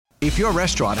If your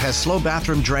restaurant has slow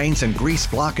bathroom drains and grease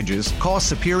blockages, call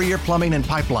Superior Plumbing and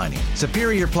Pipelining.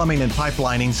 Superior Plumbing and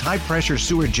Pipelining's high-pressure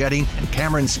sewer jetting and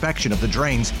camera inspection of the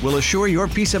drains will assure your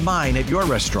peace of mind at your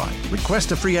restaurant.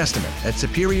 Request a free estimate at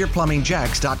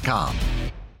SuperiorPlumbingJacks.com.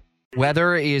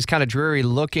 Weather is kind of dreary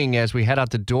looking as we head out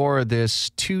the door this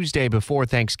Tuesday before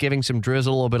Thanksgiving. Some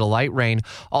drizzle, a little bit of light rain.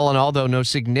 All in all, though, no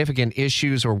significant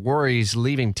issues or worries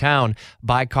leaving town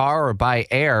by car or by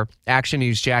air. Action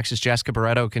News Jax's Jessica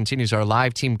Barretto continues our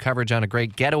live team coverage on a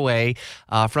great getaway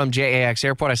from JAX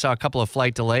Airport. I saw a couple of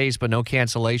flight delays, but no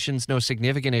cancellations, no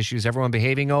significant issues. Everyone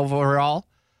behaving overall?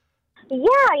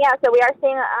 Yeah. So we are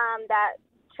seeing that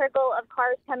trickle of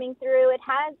cars coming through. It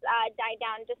has died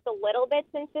down just a little bit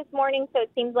since this morning, so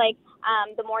it seems like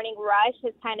the morning rush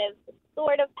has kind of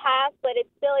sort of passed, but it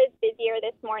still is busier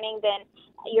this morning than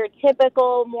your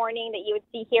typical morning that you would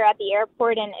see here at the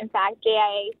airport. And in fact,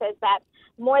 JIA says that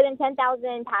more than 10,000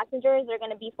 passengers are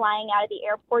going to be flying out of the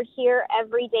airport here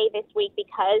every day this week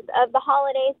because of the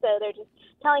holiday. So they're just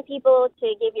telling people to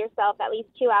give yourself at least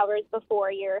 2 hours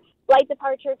before your flight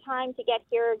departure time to get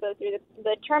here, go through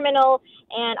the terminal,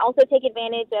 and also take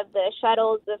advantage of the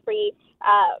shuttles, the free,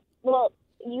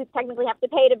 you technically have to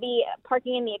pay to be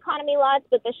parking in the economy lots,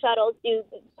 but the shuttles do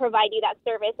provide you that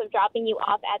service of dropping you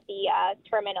off at the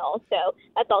terminal. So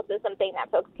that's also something that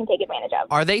folks can take advantage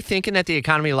of. Are they thinking that the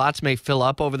economy lots may fill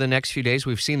up over the next few days?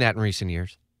 We've seen that in recent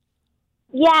years.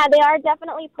 Yeah, they are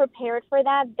definitely prepared for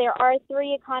that. There are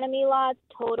 3 economy lots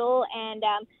total, and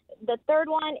the third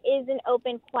one isn't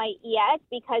open quite yet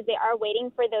because they are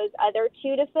waiting for those other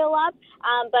 2 to fill up.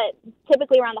 But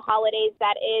typically around the holidays,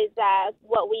 that is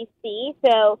what we see.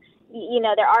 So,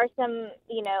 there are some,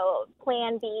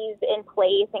 plan Bs in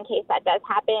place in case that does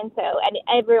happen. So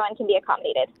everyone can be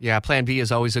accommodated. Yeah, plan B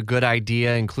is always a good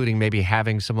idea, including maybe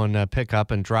having someone pick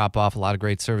up and drop off. A lot of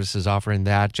great services offering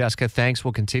that. Jessica, thanks.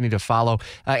 We'll continue to follow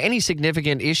any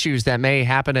significant issues that may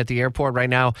happen at the airport right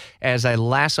now. As I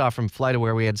last saw from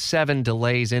FlightAware, we had 7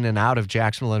 delays in and out of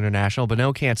Jacksonville International, but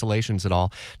no cancellations at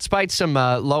all. Despite some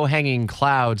low-hanging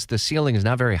clouds, the ceiling is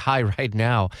not very high right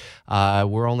now.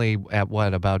 We're only at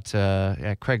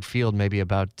at Craig Field, maybe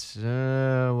about,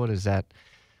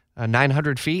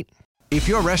 900 feet? If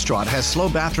your restaurant has slow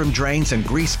bathroom drains and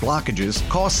grease blockages,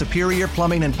 call Superior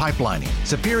Plumbing and Pipelining.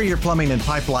 Superior Plumbing and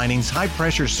Pipelining's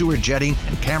high-pressure sewer jetting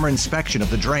and camera inspection of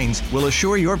the drains will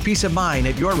assure your peace of mind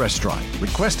at your restaurant.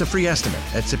 Request a free estimate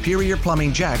at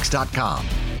SuperiorPlumbingJacks.com.